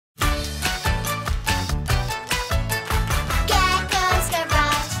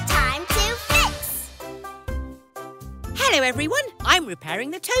Hello, everyone. I'm repairing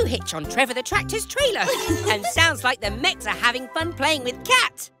the tow hitch on Trevor the Tractor's trailer. And sounds like the mechs are having fun playing with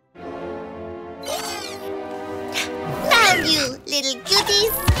Kat. Found you, little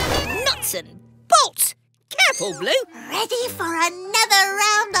goodies. Nuts and bolts. Careful, Blue. Ready for another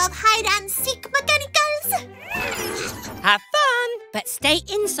round of hide-and-seek mechanicals? Have fun, but stay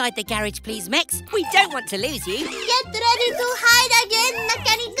inside the garage, please, mechs. We don't want to lose you. Get ready to hide again,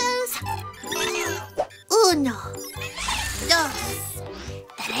 mechanicals. 1, 2,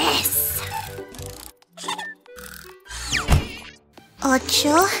 3. 8,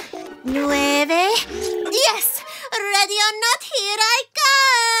 9. Yes! Ready or not, here I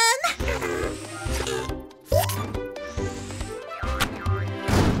come!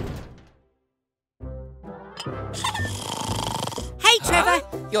 Hey, Trevor,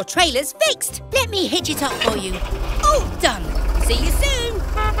 your trailer's fixed. Let me hitch it up for you. All done. See you soon.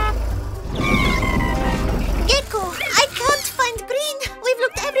 Gecko, I can't find Green. We've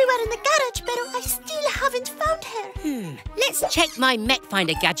looked everywhere in the garage, but I still haven't found her. Let's check my mech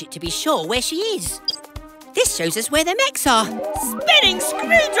finder gadget to be sure where she is. This shows us where the mechs are. Spinning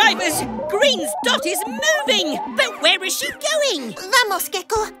screwdrivers! Green's dot is moving! But where is she going? Vamos,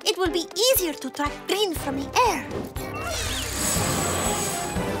 Gecko. It will be easier to track Green from the air.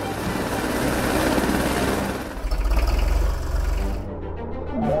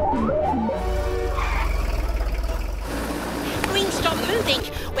 Green, stop moving.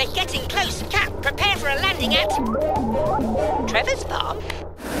 We're getting close. Kat, prepare for a landing at Trevor's farm.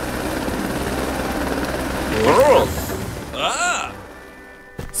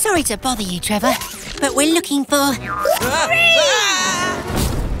 Sorry to bother you, Trevor, but we're looking for... Oh,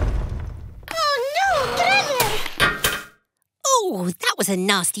 no, Trevor! Oh, that was a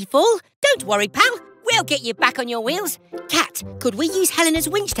nasty fall. Don't worry, pal. We'll get you back on your wheels. Kat, could we use Helena's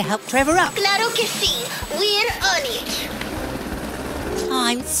winch to help Trevor up? Claro que sí. We're on it. Oh,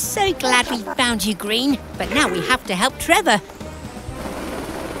 I'm so glad we found you, Green. But now we have to help Trevor.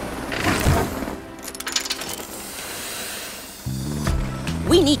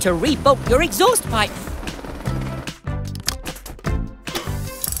 We need to re-bolt your exhaust pipe.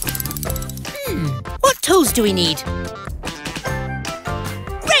 What tools do we need?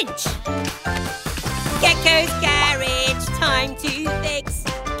 Wrench! Gecko's garage, time to fix.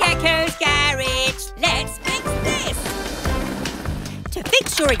 Gecko's garage, let's fix this. To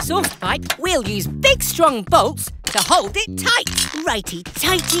fix your exhaust pipe, we'll use big, strong bolts to hold it tight.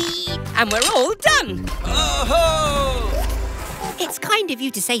 Righty-tighty. And we're all done. Oh-ho! It's kind of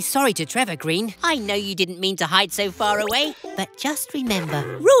you to say sorry to Trevor, Green. I know you didn't mean to hide so far away. But just remember,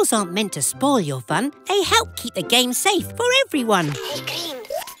 rules aren't meant to spoil your fun. They help keep the game safe for everyone. Hey, Green.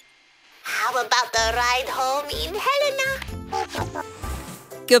 How about the ride home in Helena?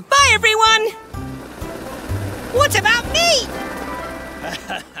 Goodbye, everyone. What about me?